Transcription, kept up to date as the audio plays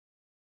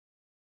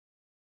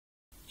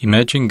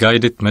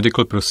Imaging-guided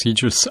medical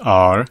procedures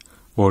are,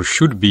 or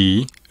should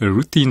be, a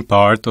routine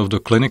part of the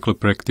clinical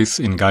practice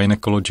in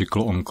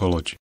gynecological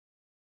oncology.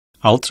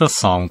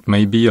 Ultrasound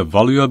may be a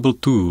valuable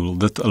tool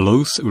that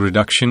allows a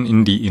reduction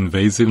in the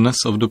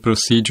invasiveness of the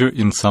procedure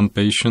in some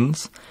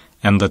patients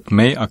and that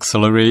may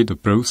accelerate the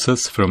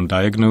process from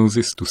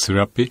diagnosis to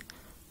therapy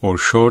or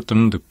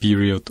shorten the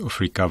period of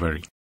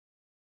recovery.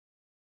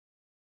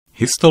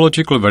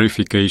 Histological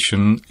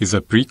verification is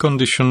a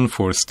precondition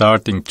for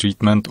starting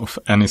treatment of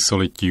any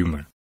solid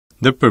tumor.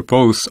 The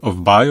purpose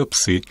of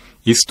biopsy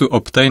is to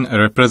obtain a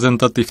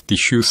representative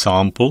tissue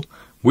sample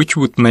which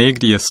would make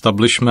the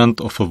establishment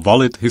of a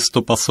valid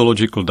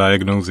histopathological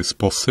diagnosis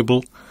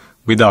possible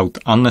without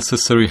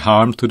unnecessary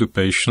harm to the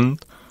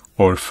patient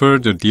or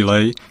further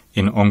delay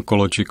in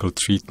oncological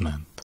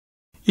treatment.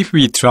 If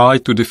we try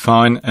to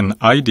define an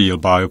ideal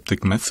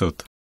bioptic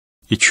method,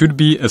 it should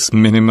be as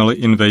minimally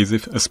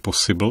invasive as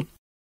possible.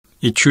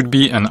 It should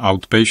be an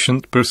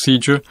outpatient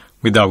procedure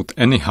without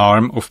any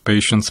harm of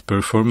patient's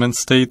performance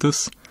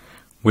status,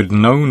 with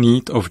no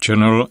need of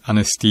general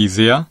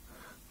anesthesia,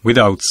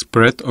 without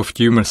spread of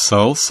tumor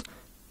cells,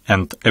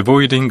 and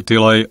avoiding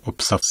delay of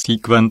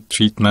subsequent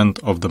treatment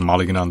of the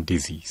malignant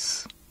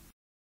disease.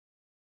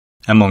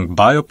 Among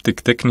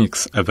bioptic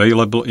techniques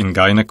available in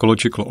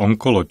gynecological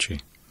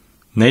oncology,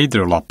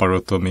 neither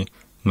laparotomy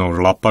nor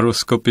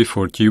laparoscopy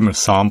for tumor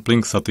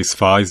sampling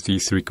satisfies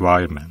these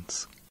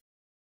requirements.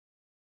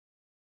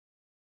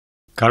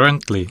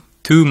 Currently,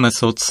 two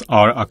methods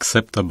are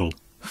acceptable: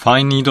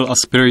 fine needle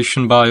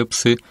aspiration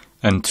biopsy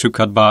and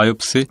Tru-Cut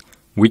biopsy,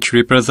 which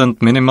represent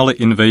minimally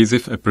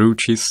invasive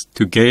approaches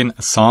to gain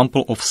a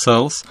sample of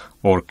cells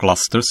or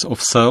clusters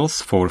of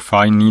cells for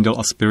fine needle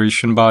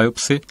aspiration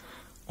biopsy,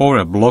 or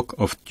a block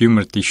of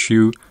tumor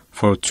tissue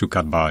for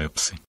Tru-Cut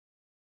biopsy.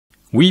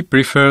 We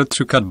prefer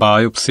Tru-Cut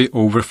biopsy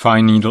over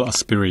fine needle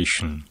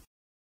aspiration.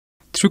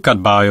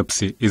 Tru-Cut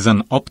biopsy is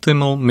an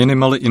optimal,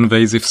 minimally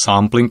invasive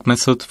sampling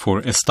method for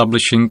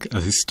establishing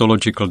a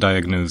histological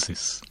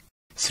diagnosis.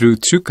 Through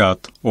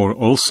Tru-Cut, or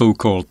also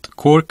called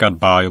core-cut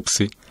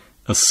biopsy,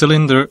 a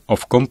cylinder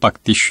of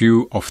compact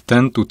tissue of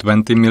 10 to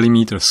 20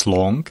 mm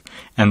long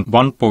and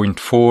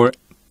 1.4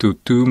 to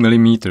 2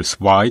 mm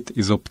wide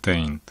is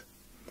obtained.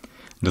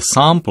 The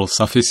sample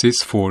suffices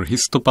for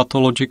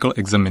histopathological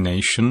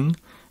examination,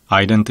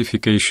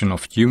 identification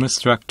of tumor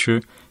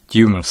structure,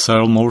 tumor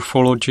cell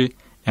morphology,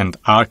 and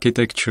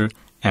architecture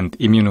and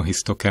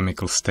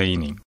immunohistochemical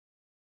staining.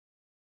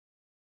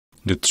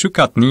 The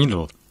Tru-Cut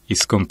needle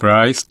is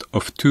comprised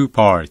of two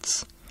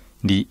parts,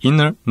 the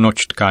inner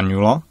notched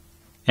cannula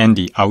and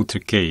the outer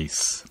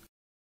case.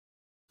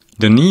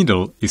 The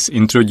needle is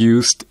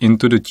introduced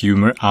into the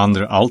tumor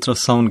under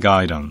ultrasound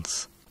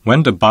guidance.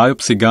 When the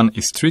biopsy gun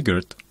is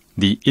triggered,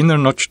 the inner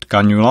notched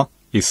cannula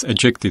is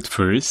ejected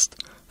first,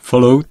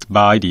 followed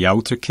by the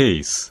outer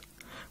case,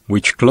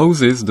 which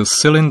closes the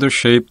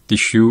cylinder-shaped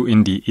tissue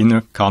in the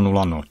inner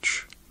cannula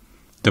notch.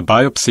 The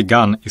biopsy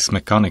gun is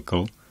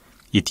mechanical.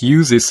 It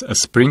uses a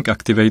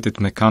spring-activated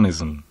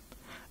mechanism.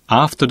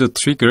 After the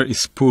trigger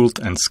is pulled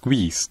and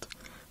squeezed,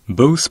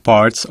 both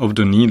parts of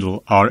the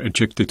needle are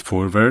ejected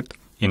forward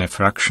in a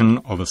fraction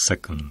of a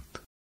second.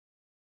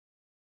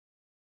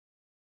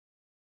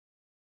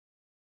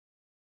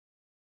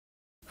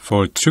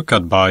 For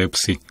Tru-Cut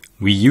biopsy,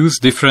 we use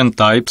different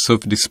types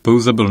of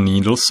disposable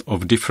needles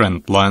of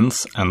different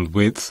lengths and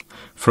width,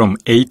 from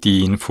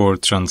 18 for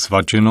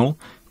transvaginal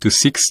to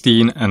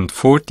 16 and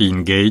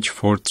 14 gauge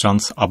for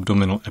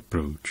transabdominal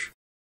approach.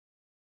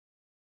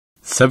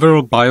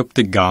 Several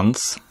bioptic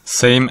guns,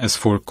 same as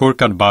for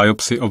core-cut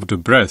biopsy of the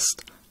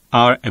breast,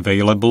 are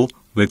available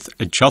with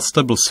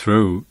adjustable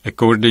throw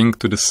according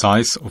to the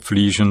size of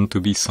lesion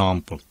to be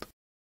sampled.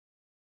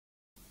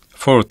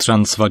 For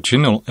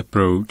transvaginal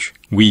approach,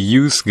 we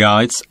use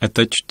guides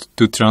attached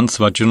to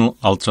transvaginal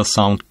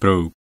ultrasound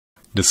probe,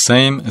 the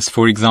same as,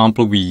 for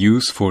example, we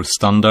use for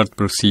standard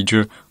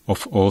procedure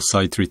of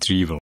oocyte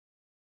retrieval.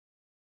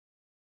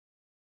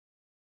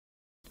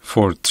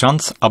 For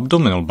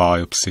transabdominal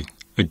biopsy,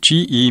 a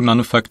GE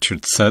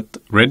manufactured set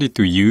ready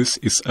to use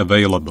is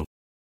available.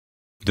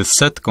 The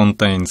set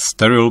contains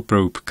sterile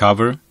probe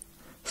cover,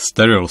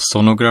 sterile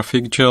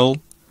sonographic gel,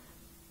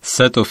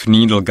 set of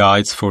needle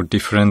guides for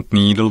different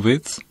needle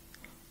widths,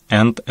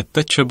 and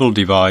attachable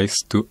device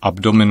to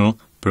abdominal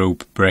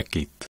probe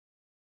bracket.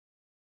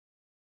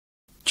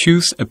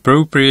 Choose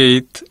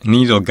appropriate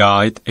needle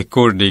guide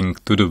according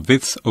to the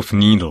width of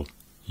needle,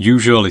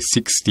 usually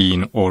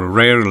 16 or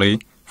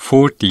rarely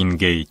 14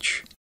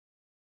 gauge.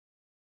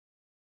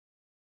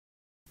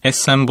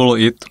 Assemble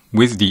it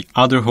with the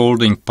other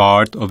holding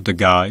part of the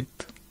guide.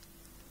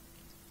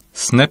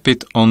 Snap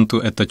it onto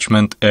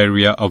attachment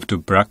area of the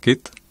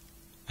bracket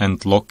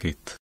and lock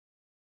it.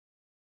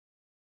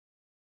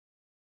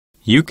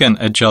 You can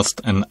adjust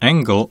an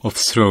angle of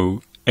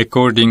throw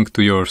according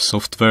to your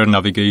software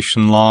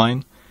navigation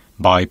line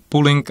by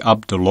pulling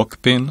up the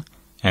lock pin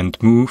and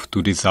move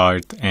to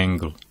desired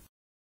angle.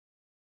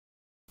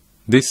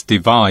 This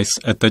device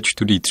attached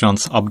to the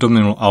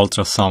transabdominal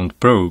ultrasound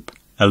probe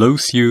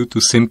allows you to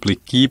simply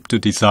keep the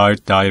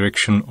desired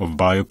direction of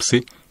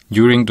biopsy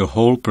during the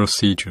whole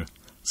procedure,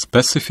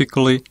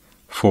 specifically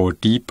for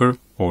deeper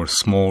or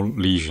small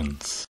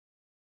lesions.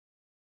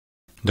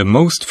 The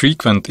most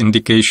frequent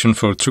indication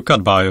for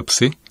Tru-Cut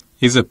biopsy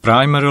is a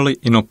primarily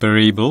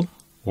inoperable,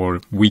 or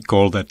we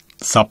call that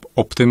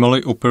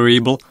suboptimally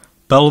operable,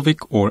 pelvic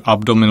or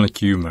abdominal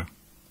tumor.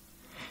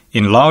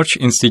 In large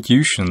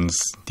institutions,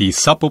 the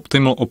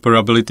suboptimal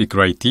operability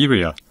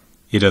criteria,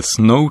 it has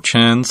no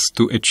chance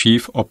to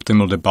achieve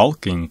optimal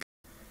debulking,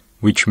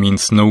 which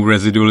means no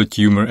residual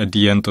tumor at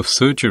the end of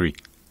surgery,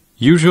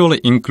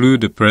 usually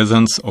include the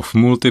presence of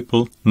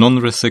multiple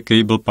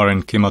non-resecable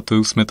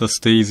parenchymatous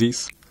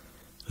metastases,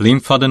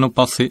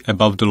 lymphadenopathy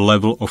above the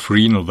level of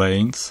renal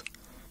veins,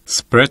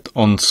 spread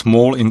on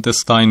small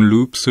intestine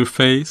loop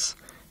surface,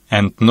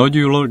 and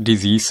nodular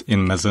disease in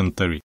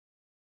mesentery.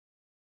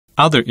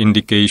 Other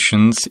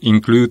indications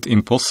include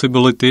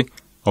impossibility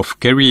of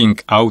carrying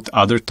out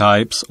other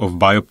types of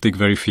bioptic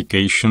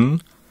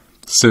verification,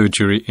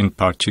 surgery in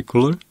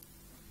particular,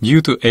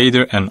 due to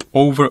either an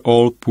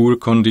overall poor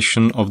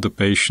condition of the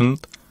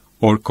patient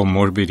or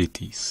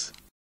comorbidities.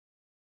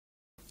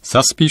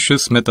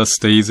 Suspicious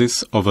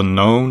metastasis of a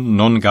known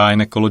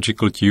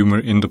non-gynecological tumor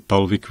in the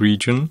pelvic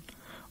region,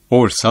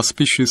 or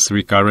suspicious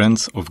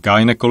recurrence of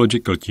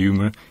gynecological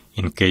tumor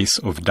in case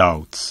of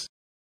doubts.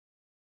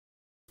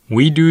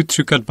 We do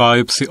Tru-Cut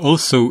biopsy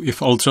also if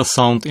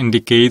ultrasound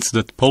indicates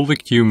that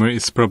pelvic tumor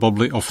is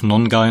probably of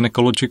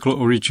non-gynecological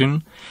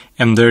origin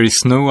and there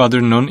is no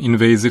other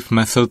non-invasive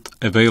method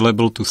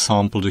available to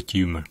sample the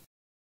tumor.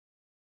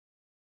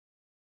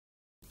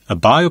 A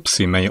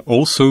biopsy may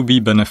also be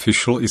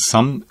beneficial in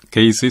some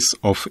cases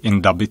of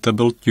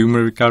indubitable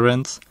tumor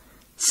recurrence,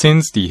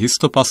 since the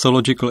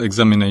histopathological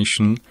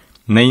examination,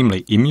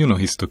 namely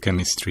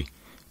immunohistochemistry,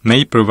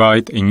 may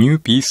provide a new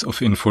piece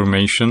of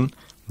information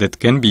that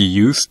can be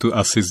used to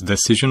assist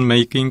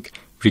decision-making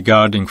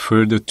regarding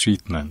further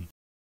treatment.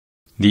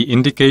 The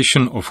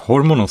indication of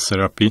hormonal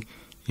therapy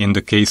in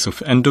the case of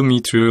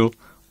endometrial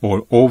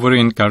or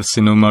ovarian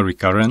carcinoma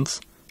recurrence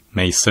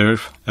may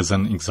serve as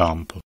an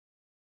example.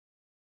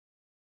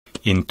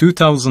 In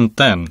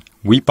 2010,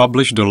 we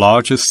published the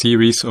largest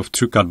series of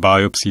Tru-Cut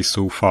biopsies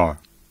so far.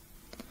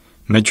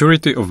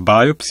 Majority of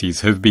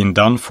biopsies have been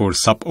done for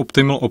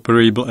suboptimal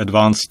operable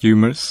advanced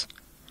tumors,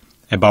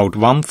 about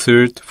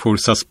 1/3 for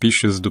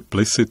suspicious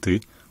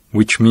duplicity,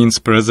 which means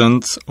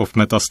presence of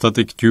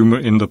metastatic tumor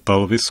in the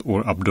pelvis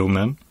or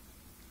abdomen,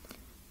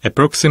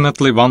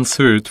 approximately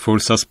 1/3 for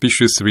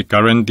suspicious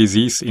recurrent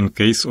disease in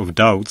case of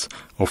doubts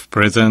of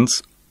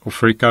presence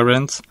of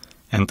recurrence,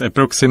 and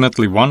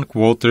approximately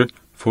 1/4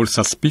 for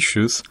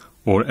suspicious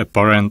or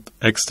apparent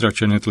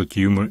extragenital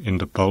tumor in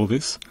the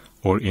pelvis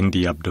or in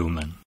the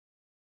abdomen.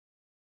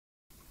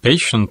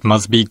 Patient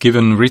must be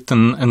given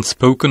written and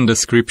spoken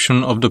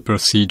description of the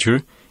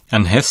procedure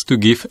and has to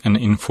give an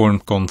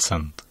informed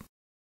consent.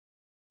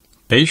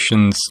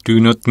 Patients do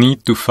not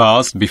need to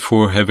fast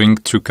before having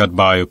Tru-Cut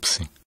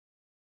biopsy.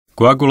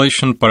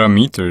 Coagulation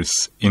parameters,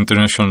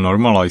 international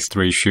normalized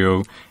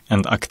ratio,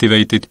 and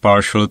activated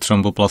partial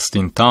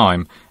thromboplastin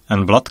time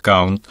and blood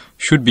count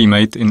should be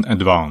made in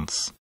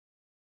advance.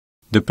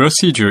 The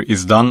procedure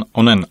is done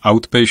on an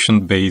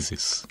outpatient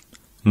basis.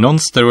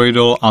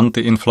 Non-steroidal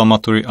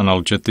anti-inflammatory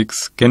analgesics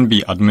can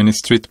be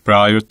administered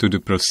prior to the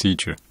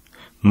procedure,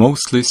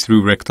 mostly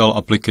through rectal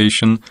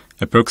application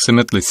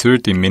approximately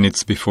 30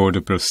 minutes before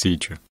the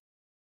procedure.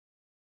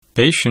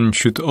 Patients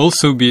should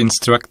also be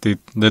instructed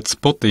that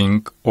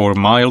spotting or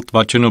mild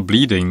vaginal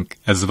bleeding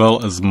as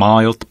well as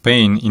mild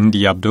pain in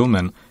the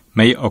abdomen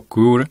may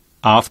occur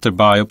after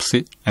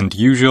biopsy and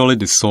usually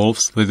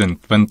dissolves within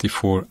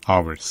 24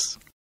 hours.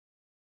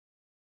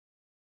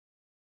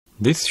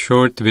 This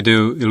short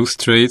video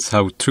illustrates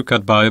how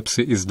Tru-Cut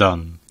biopsy is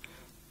done.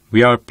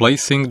 We are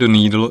placing the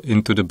needle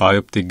into the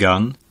Bioptic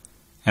gun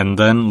and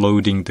then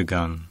loading the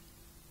gun.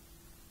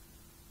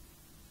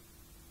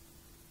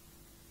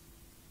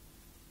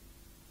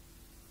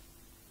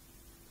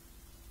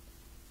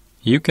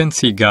 You can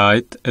see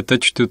guide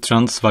attached to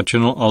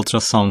transvaginal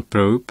ultrasound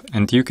probe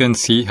and you can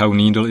see how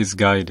needle is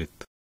guided.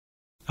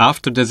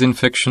 After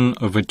disinfection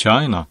of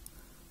vagina,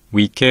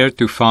 we care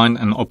to find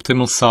an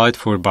optimal site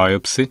for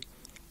biopsy,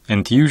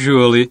 and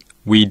usually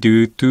we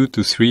do 2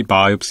 to 3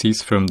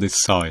 biopsies from this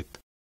site.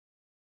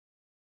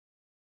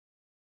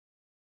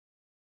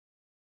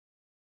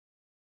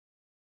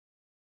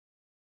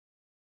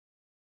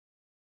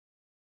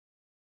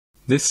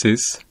 This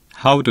is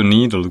how the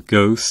needle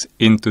goes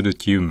into the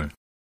tumor.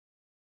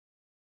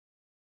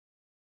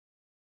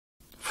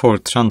 For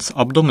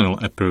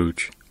transabdominal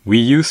approach, we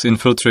use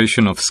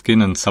infiltration of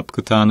skin and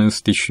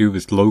subcutaneous tissue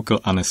with local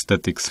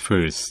anesthetics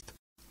first.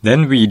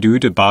 Then we do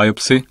the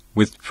biopsy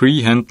with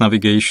freehand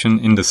navigation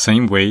in the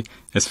same way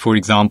as, for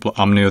example,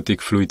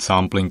 amniotic fluid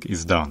sampling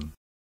is done.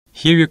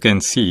 Here you can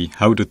see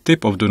how the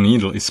tip of the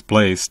needle is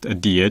placed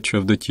at the edge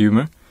of the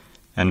tumor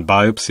and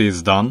biopsy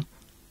is done.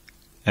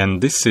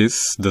 And this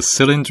is the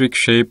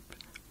cylindric-shaped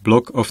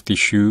block of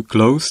tissue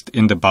closed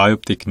in the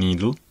bioptic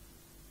needle,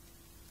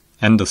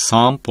 and the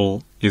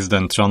sample is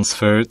then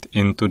transferred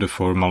into the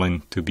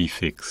formalin to be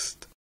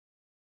fixed.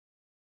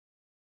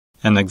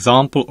 An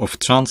example of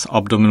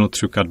transabdominal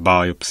Tru-Cut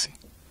biopsy.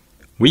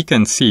 We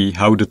can see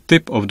how the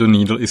tip of the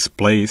needle is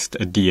placed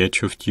at the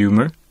edge of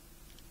tumor.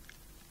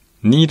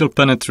 Needle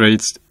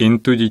penetrates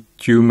into the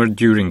tumor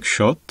during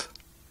shot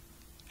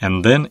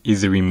and then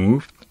is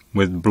removed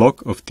with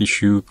block of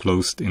tissue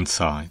closed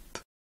inside.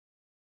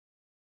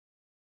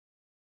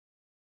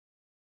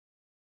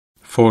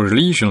 For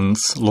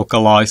lesions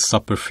localized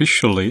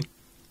superficially,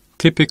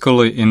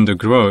 typically in the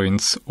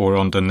groins or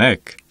on the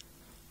neck,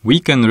 we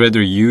can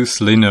rather use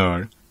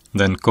linear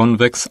than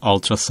convex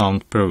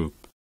ultrasound probe.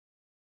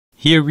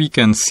 Here we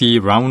can see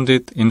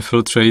rounded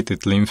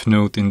infiltrated lymph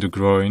node in the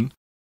groin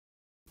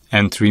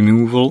and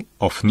removal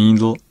of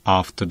needle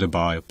after the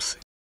biopsy.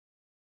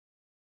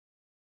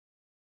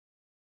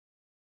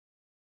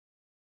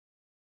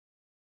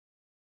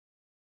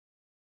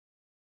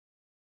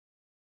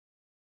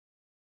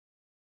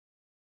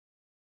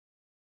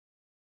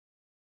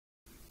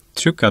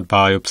 Tru-Cut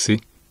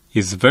biopsy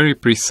is a very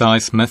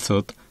precise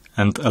method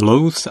and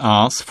allows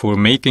us for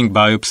making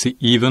biopsy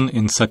even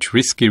in such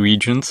risky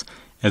regions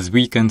as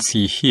we can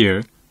see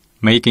here,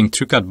 making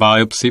Tru-Cut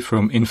biopsy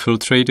from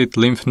infiltrated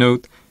lymph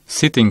node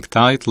sitting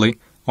tightly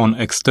on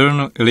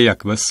external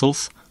iliac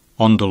vessels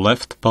on the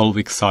left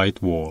pelvic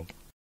side wall.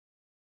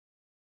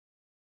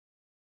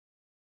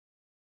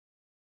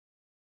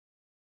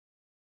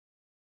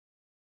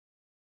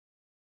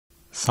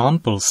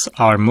 Samples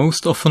are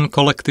most often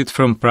collected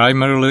from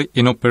primarily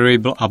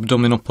inoperable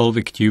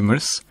abdominopelvic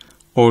tumors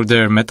or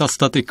their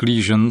metastatic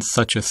lesions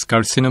such as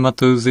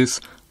carcinomatosis,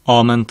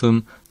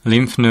 omentum,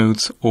 lymph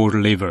nodes, or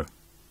liver.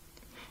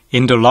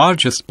 In the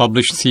largest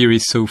published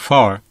series so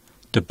far,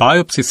 the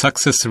biopsy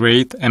success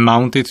rate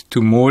amounted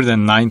to more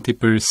than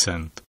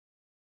 90%.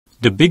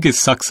 The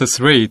biggest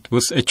success rate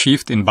was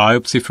achieved in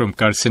biopsy from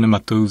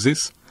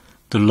carcinomatosis,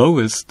 the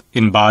lowest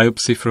in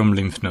biopsy from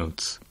lymph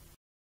nodes.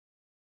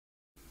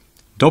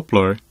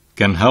 Doppler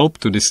can help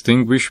to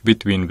distinguish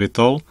between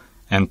vital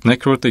and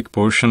necrotic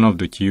portion of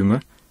the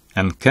tumor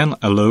and can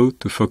allow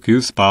to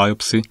focus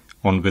biopsy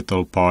on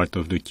vital part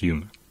of the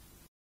tumor.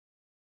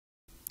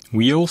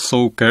 We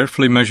also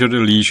carefully measure the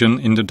lesion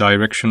in the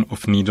direction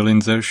of needle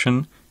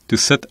insertion to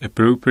set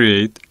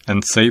appropriate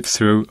and safe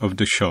throw of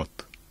the shot.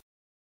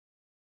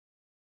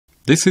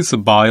 This is a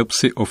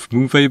biopsy of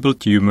movable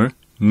tumor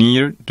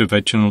near the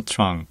vaginal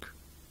trunk.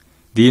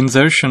 The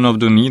insertion of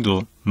the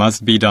needle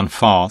must be done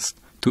fast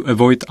to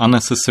avoid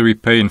unnecessary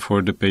pain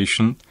for the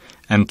patient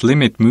and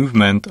limit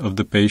movement of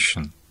the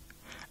patient.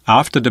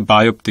 After the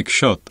bioptic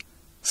shot,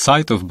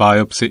 site of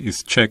biopsy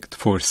is checked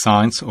for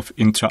signs of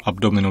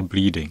intra-abdominal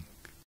bleeding.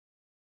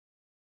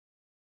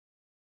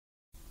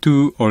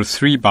 2 or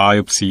 3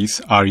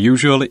 biopsies are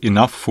usually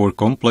enough for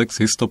complex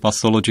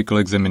histopathological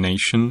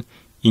examination,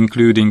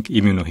 including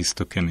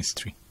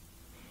immunohistochemistry.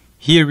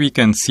 Here we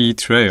can see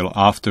trail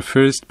after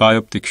first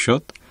bioptic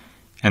shot,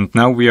 and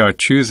now we are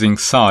choosing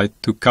site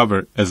to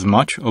cover as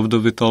much of the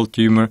vital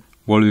tumor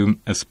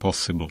volume as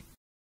possible.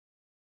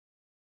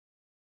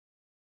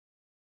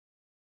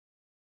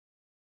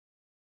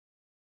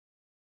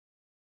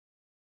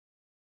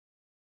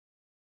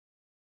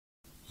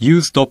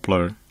 Use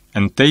Doppler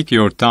and take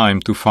your time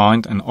to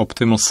find an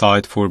optimal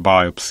site for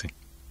biopsy.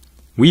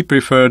 We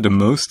prefer the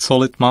most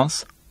solid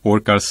mass or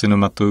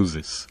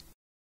carcinomatosis.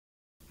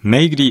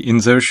 Make the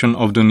insertion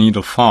of the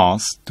needle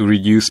fast to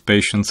reduce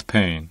patient's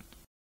pain.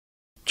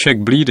 Check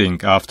bleeding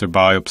after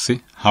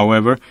biopsy.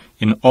 However,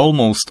 in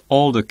almost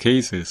all the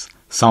cases,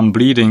 some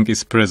bleeding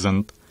is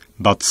present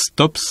but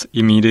stops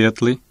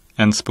immediately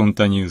and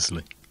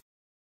spontaneously.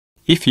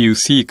 If you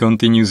see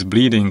continuous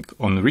bleeding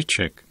on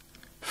recheck,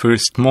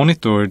 first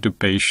monitor the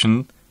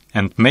patient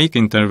and make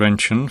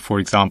intervention, for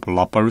example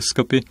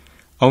laparoscopy,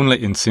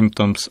 only in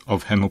symptoms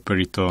of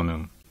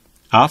hemiperitoneum.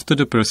 After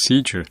the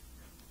procedure,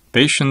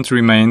 patient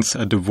remains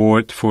at the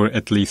ward for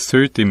at least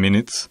 30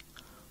 minutes,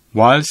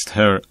 whilst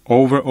her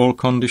overall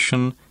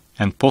condition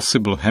and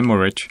possible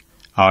hemorrhage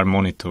are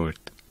monitored.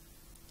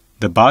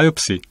 The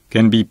biopsy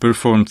can be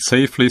performed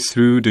safely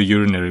through the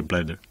urinary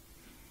bladder.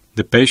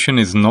 The patient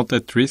is not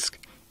at risk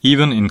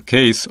even in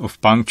case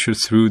of puncture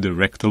through the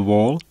rectal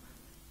wall,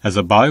 as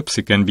a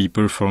biopsy can be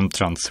performed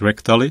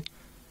transrectally,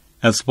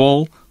 as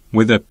well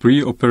with a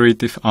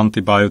preoperative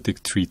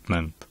antibiotic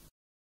treatment.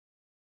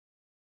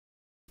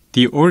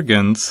 The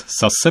organs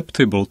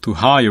susceptible to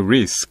high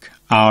risk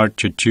are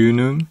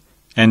jejunum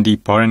and the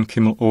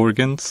parenchymal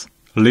organs,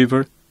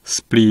 liver,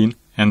 spleen,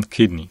 and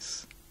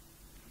kidneys.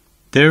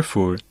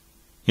 Therefore,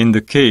 in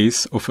the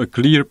case of a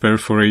clear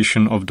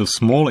perforation of the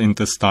small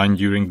intestine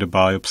during the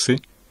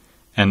biopsy,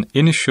 an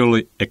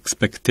initially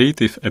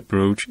expectative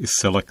approach is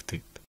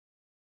selected.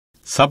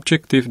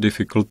 Subjective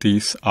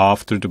difficulties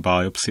after the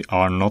biopsy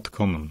are not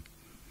common.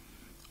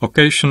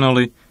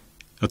 Occasionally,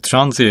 a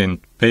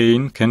transient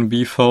pain can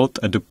be felt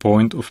at the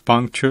point of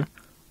puncture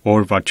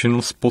or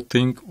vaginal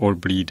spotting or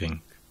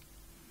bleeding.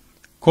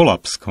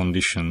 Collapse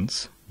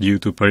conditions due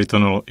to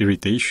peritoneal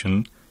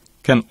irritation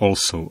can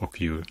also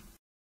occur.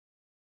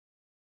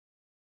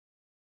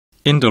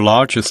 In the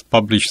largest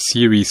published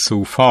series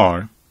so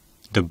far,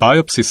 the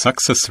biopsy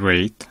success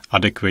rate,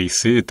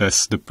 adequacy,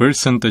 that's the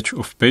percentage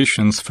of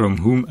patients from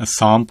whom a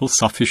sample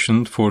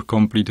sufficient for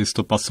complete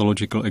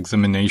histopathological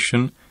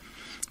examination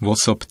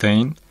was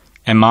obtained,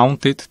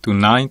 amounted to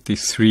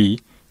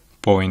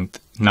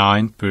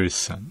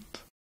 93.9%.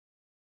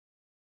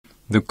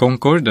 The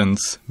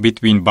concordance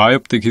between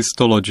bioptic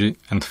histology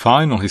and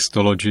final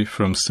histology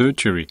from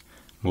surgery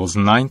was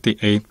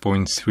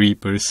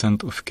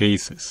 98.3% of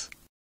cases,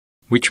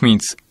 which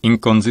means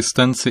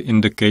inconsistency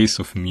in the case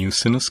of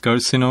mucinous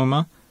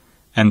carcinoma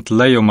and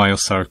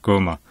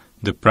leiomyosarcoma,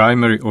 the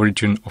primary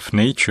origin of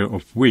nature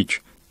of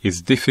which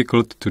is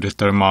difficult to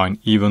determine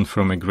even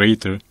from a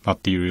greater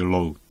material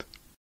load.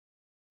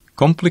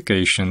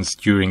 Complications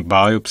during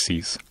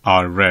biopsies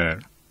are rare.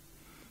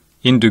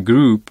 In the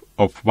group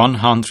of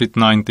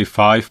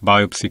 195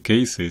 biopsy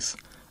cases,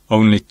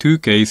 only 2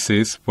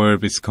 cases were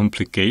with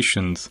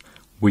complications,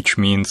 which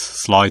means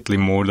slightly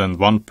more than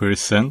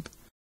 1%,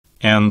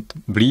 and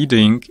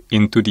bleeding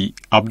into the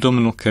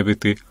abdominal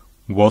cavity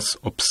was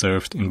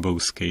observed in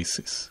both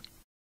cases.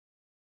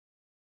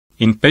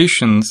 In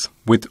patients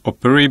with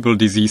operable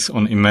disease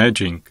on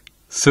imaging,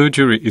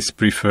 surgery is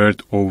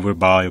preferred over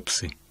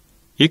biopsy,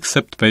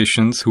 except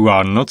patients who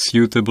are not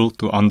suitable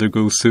to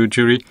undergo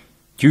surgery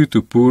due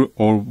to poor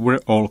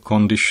overall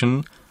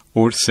condition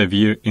or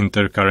severe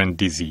intercurrent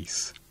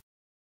disease.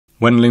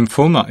 When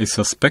lymphoma is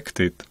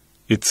suspected,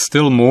 it's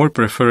still more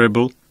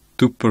preferable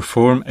to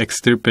perform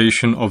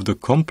extirpation of the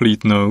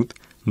complete node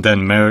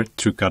than mere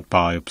Tru-Cut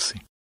biopsy.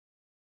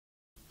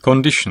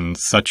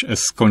 Conditions such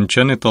as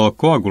congenital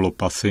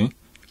coagulopathy,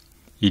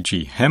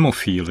 e.g.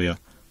 hemophilia,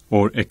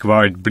 or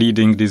acquired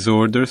bleeding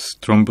disorders,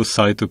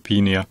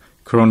 thrombocytopenia,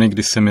 chronic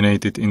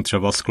disseminated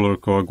intravascular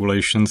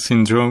coagulation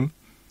syndrome,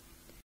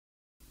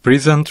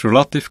 present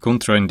relative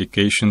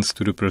contraindications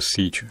to the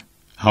procedure.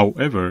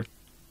 However,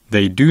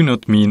 they do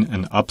not mean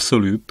an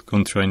absolute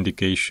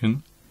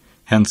contraindication,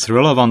 hence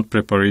relevant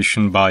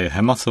preparation by a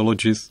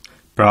hematologist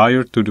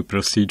prior to the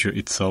procedure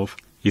itself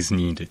is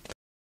needed.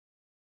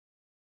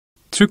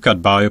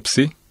 Tru-Cut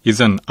biopsy is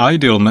an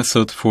ideal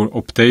method for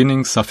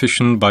obtaining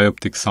sufficient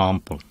bioptic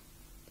sample.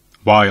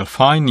 While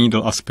fine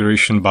needle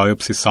aspiration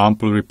biopsy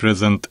sample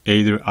represent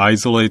either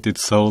isolated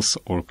cells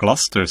or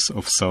clusters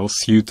of cells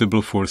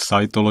suitable for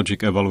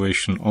cytologic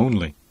evaluation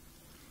only,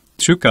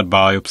 Tru-Cut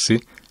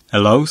biopsy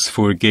allows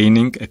for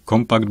gaining a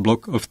compact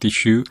block of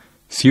tissue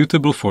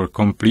suitable for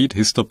complete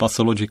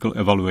histopathological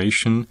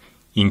evaluation,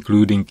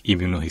 including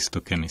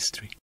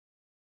immunohistochemistry.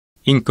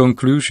 In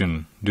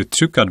conclusion, the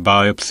Tru-Cut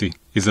biopsy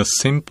is a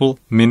simple,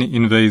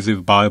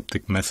 mini-invasive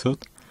bioptic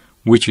method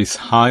which is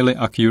highly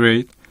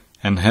accurate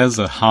and has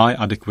a high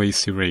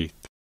adequacy rate.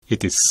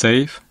 It is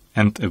safe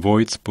and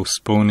avoids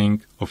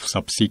postponing of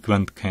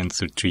subsequent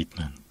cancer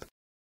treatment.